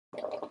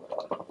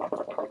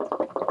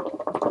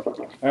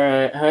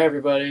Alright, hi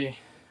everybody.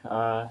 It's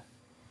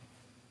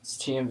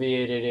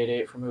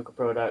TMV8888 from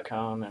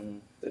hookahpro.com,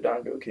 and The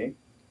Dongo King.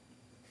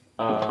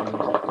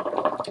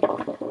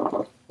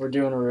 we're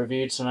doing a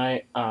review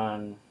tonight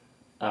on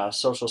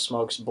Social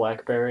Smoke's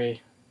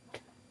Blackberry.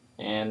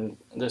 And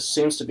this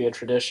seems to be a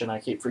tradition. I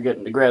keep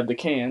forgetting to grab the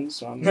can,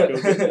 so I'm going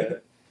to go get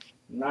that.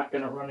 I'm not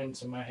going to run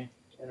into my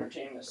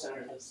entertainment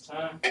center this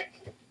time.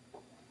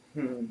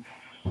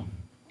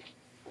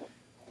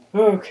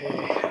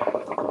 Okay.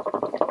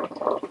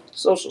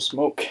 Social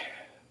Smoke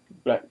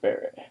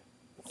Blackberry.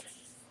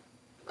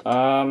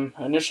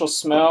 Initial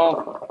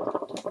smell,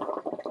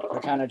 I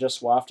kind of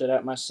just wafted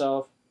at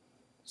myself.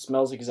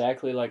 Smells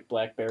exactly like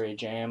blackberry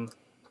jam.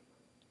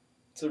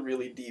 It's a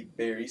really deep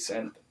berry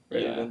scent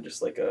rather Yeah. than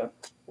just like a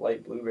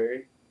light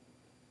blueberry.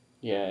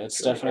 Yeah, it's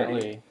really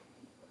definitely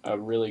a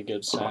really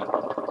good scent.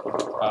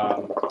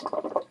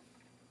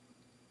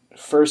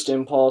 First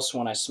impulse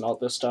when I smelt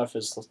this stuff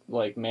is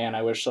like, man,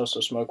 I wish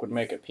Social Smoke would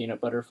make a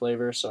peanut butter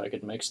flavor so I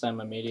could mix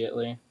them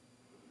immediately.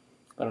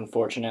 But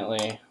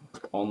unfortunately,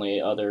 only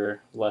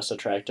other less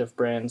attractive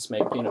brands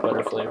make peanut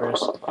butter flavors,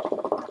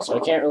 so I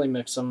can't really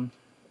mix them.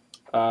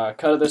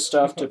 Cut of this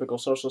stuff, typical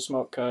Social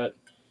Smoke cut.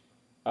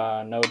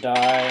 No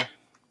dye.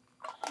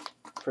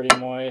 Pretty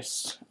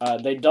moist.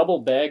 They double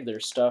bag their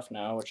stuff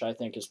now, which I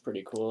think is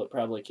pretty cool. It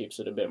probably keeps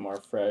it a bit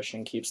more fresh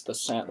and keeps the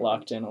scent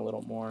locked in a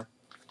little more.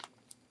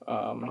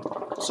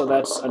 So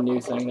that's a new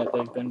thing that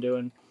they've been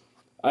doing.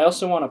 I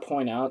also want to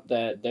point out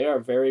that they are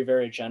very,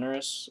 very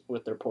generous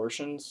with their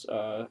portions,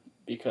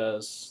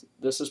 because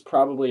this is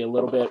probably a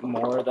little bit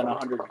more than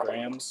 100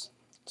 grams,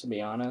 to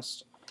be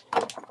honest.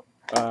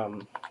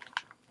 Well,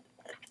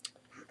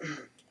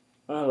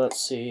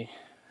 let's see.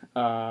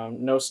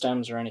 No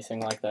stems or anything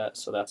like that,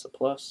 so that's a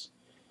plus.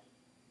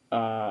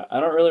 I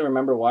don't really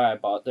remember why I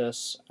bought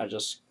this. I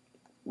just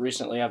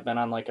recently I've been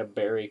on like a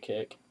berry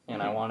kick,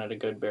 and I wanted a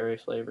good berry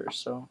flavor,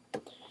 so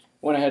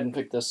went ahead and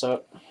picked this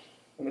up.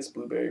 I miss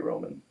Blueberry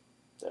Roman.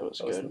 That was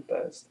That was the good.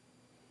 best.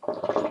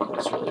 It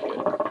was really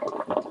good.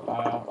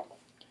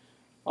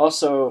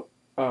 Also,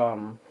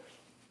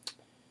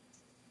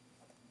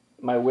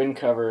 my wing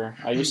cover,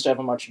 I used to have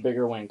a much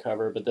bigger wing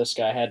cover, but this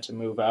guy had to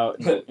move out,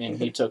 and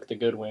he took the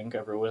good wing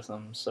cover with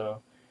him,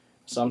 so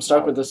I'm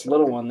stuck with this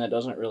little one that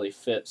doesn't really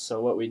fit. So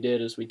what we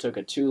did is we took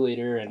a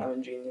 2-liter and... I'm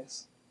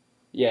ingenious.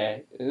 Yeah,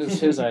 it was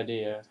his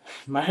idea.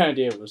 My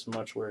idea was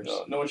much worse.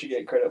 No one should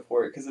get credit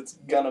for it because it's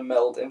gonna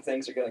melt and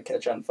things are gonna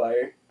catch on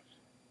fire.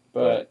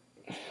 But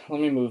let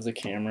me move the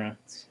camera.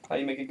 How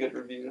you make a good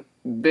review?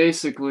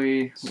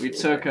 Basically, we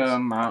took a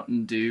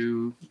Mountain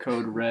Dew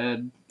Code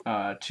Red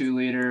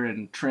 2-liter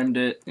and trimmed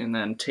it and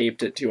then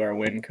taped it to our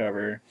wind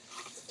cover.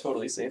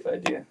 Totally safe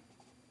idea.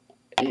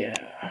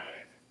 Yeah.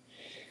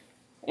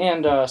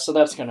 And so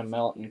that's going to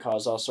melt and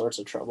cause all sorts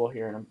of trouble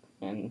here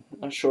in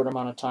a short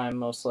amount of time,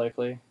 most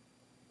likely.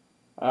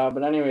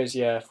 But anyways,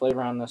 yeah,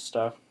 flavor on this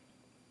stuff.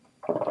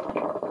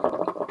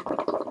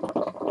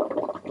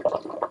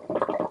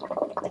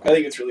 I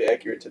think it's really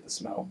accurate to the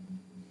smell.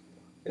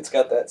 It's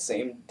got that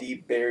same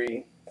deep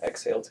berry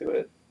exhale to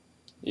it.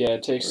 Yeah, it I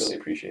tastes... really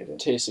appreciate it.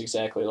 Tastes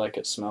exactly like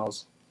it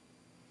smells.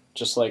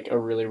 Just like a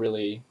really,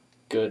 really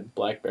good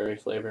blackberry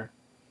flavor.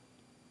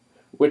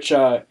 Which,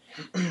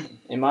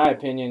 in my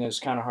opinion, is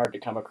kind of hard to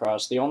come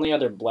across. The only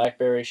other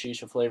blackberry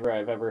shisha flavor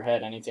I've ever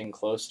had anything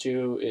close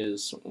to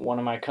is one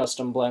of my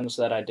custom blends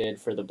that I did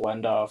for the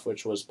blend off,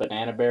 which was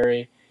banana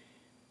berry.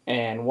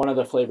 And one of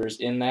the flavors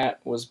in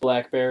that was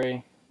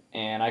blackberry.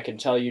 And I can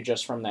tell you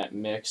just from that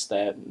mix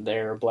that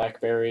their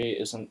blackberry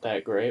isn't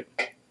that great.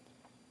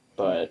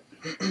 But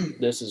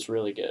this is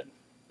really good.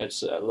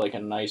 It's like a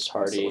nice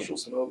hearty... Social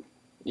Smoke.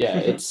 Yeah,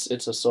 it's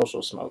a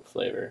Social Smoke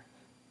flavor.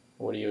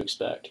 What do you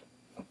expect?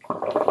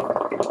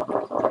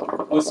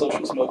 With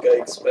Social Smoke, I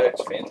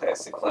expect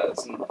fantastic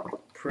clouds and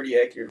pretty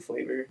accurate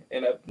flavor,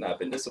 and I've not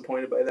been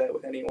disappointed by that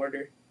with any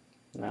order.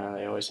 No,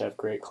 they always have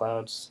great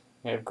clouds.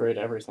 They have great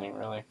everything,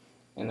 really.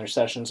 And their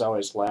sessions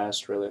always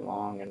last really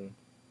long. And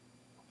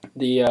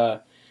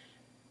the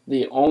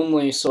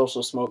only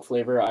Social Smoke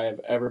flavor I have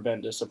ever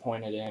been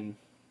disappointed in...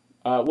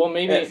 well,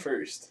 maybe... At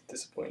first,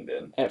 disappointed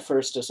in. At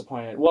first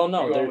disappointed. Well,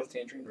 no, You're going with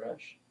Tangerine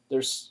Rush.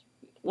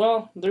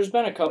 There's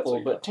been a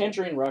couple, but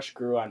Tangerine Rush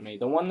grew on me.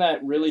 The one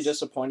that really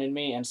disappointed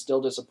me and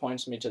still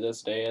disappoints me to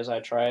this day as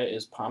I try it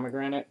is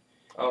pomegranate.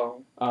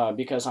 Oh.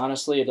 Because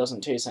honestly, it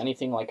doesn't taste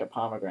anything like a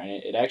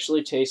pomegranate. It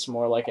actually tastes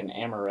more like an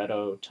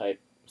amaretto type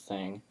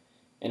thing,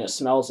 and it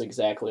smells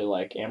exactly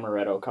like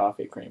amaretto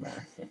coffee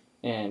creamer,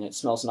 and it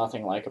smells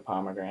nothing like a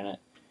pomegranate.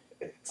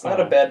 It's not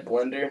a bad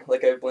blender.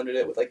 Like I've blended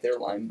it with like their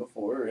lime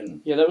before,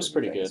 and yeah, that was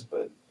pretty good.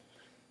 But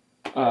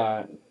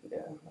yeah.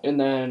 And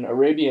then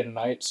Arabian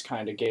Nights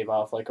kind of gave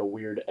off like a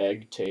weird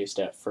egg taste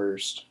at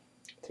first.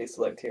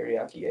 Tasted like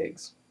teriyaki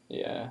eggs.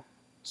 Yeah,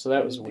 so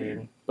that was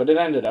weird, but it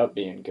ended up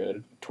being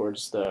good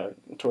towards the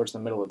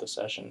middle of the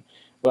session.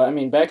 But I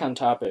mean, back on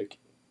topic.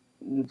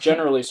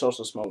 Generally,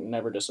 Social Smoke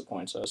never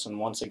disappoints us, and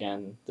once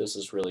again, this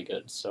is really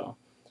good. So,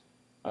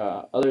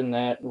 other than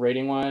that,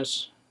 rating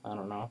wise, I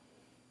don't know.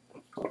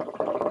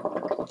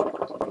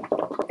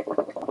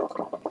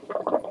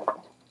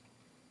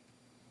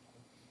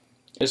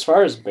 As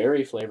far as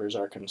berry flavors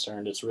are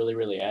concerned, it's really,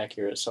 really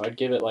accurate. So I'd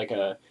give it like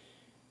a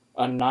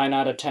 9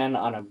 out of 10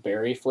 on a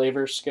berry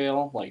flavor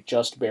scale, like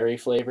just berry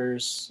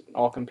flavors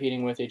all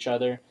competing with each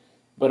other.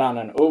 But on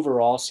an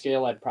overall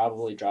scale, I'd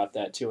probably drop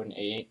that to an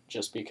 8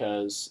 just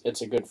because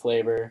it's a good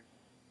flavor,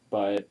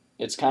 but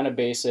it's kind of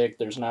basic.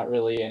 There's not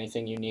really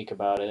anything unique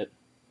about it.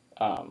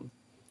 Um,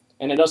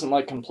 and it doesn't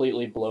like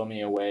completely blow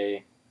me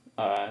away.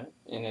 And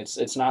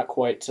it's not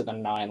quite to the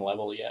 9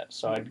 level yet,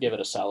 so I'd give it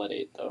a solid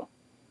 8 though.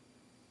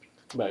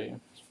 What about you?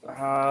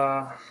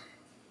 I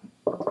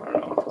don't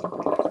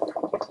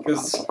know.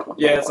 Because,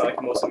 yeah, it's not like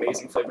the most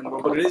amazing flavor in the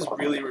world, but it is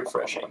really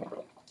refreshing,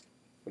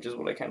 which is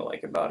what I kind of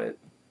like about it.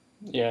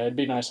 Yeah, it'd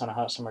be nice on a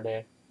hot summer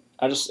day.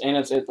 It's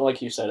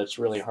like you said, it's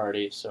really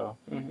hearty, so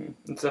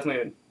It's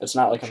definitely it's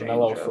not like a change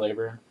mellow up.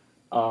 flavor.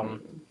 Mhm.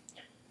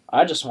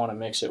 I just want to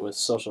mix it with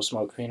Social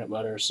Smoke peanut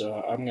butter,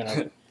 so I'm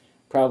gonna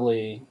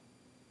probably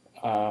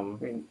I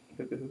mean,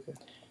 hookah.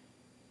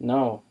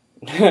 no,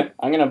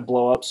 I'm gonna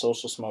blow up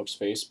Social Smoke's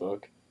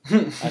Facebook,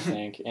 I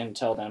think, and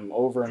tell them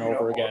over and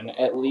over again,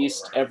 at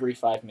least every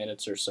 5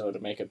 minutes or so, to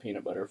make a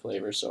peanut butter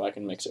flavor, so I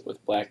can mix it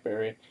with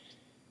blackberry,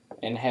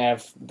 and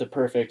have the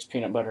perfect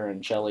peanut butter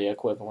and jelly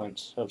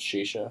equivalent of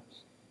shisha.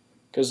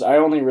 Because I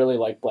only really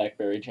like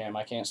blackberry jam.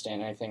 I can't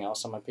stand anything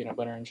else on my peanut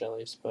butter and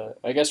jellies. But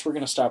I guess we're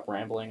going to stop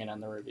rambling and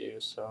end the review.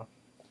 So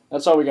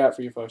that's all we got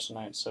for you folks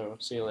tonight. So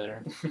see you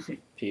later.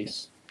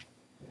 Peace.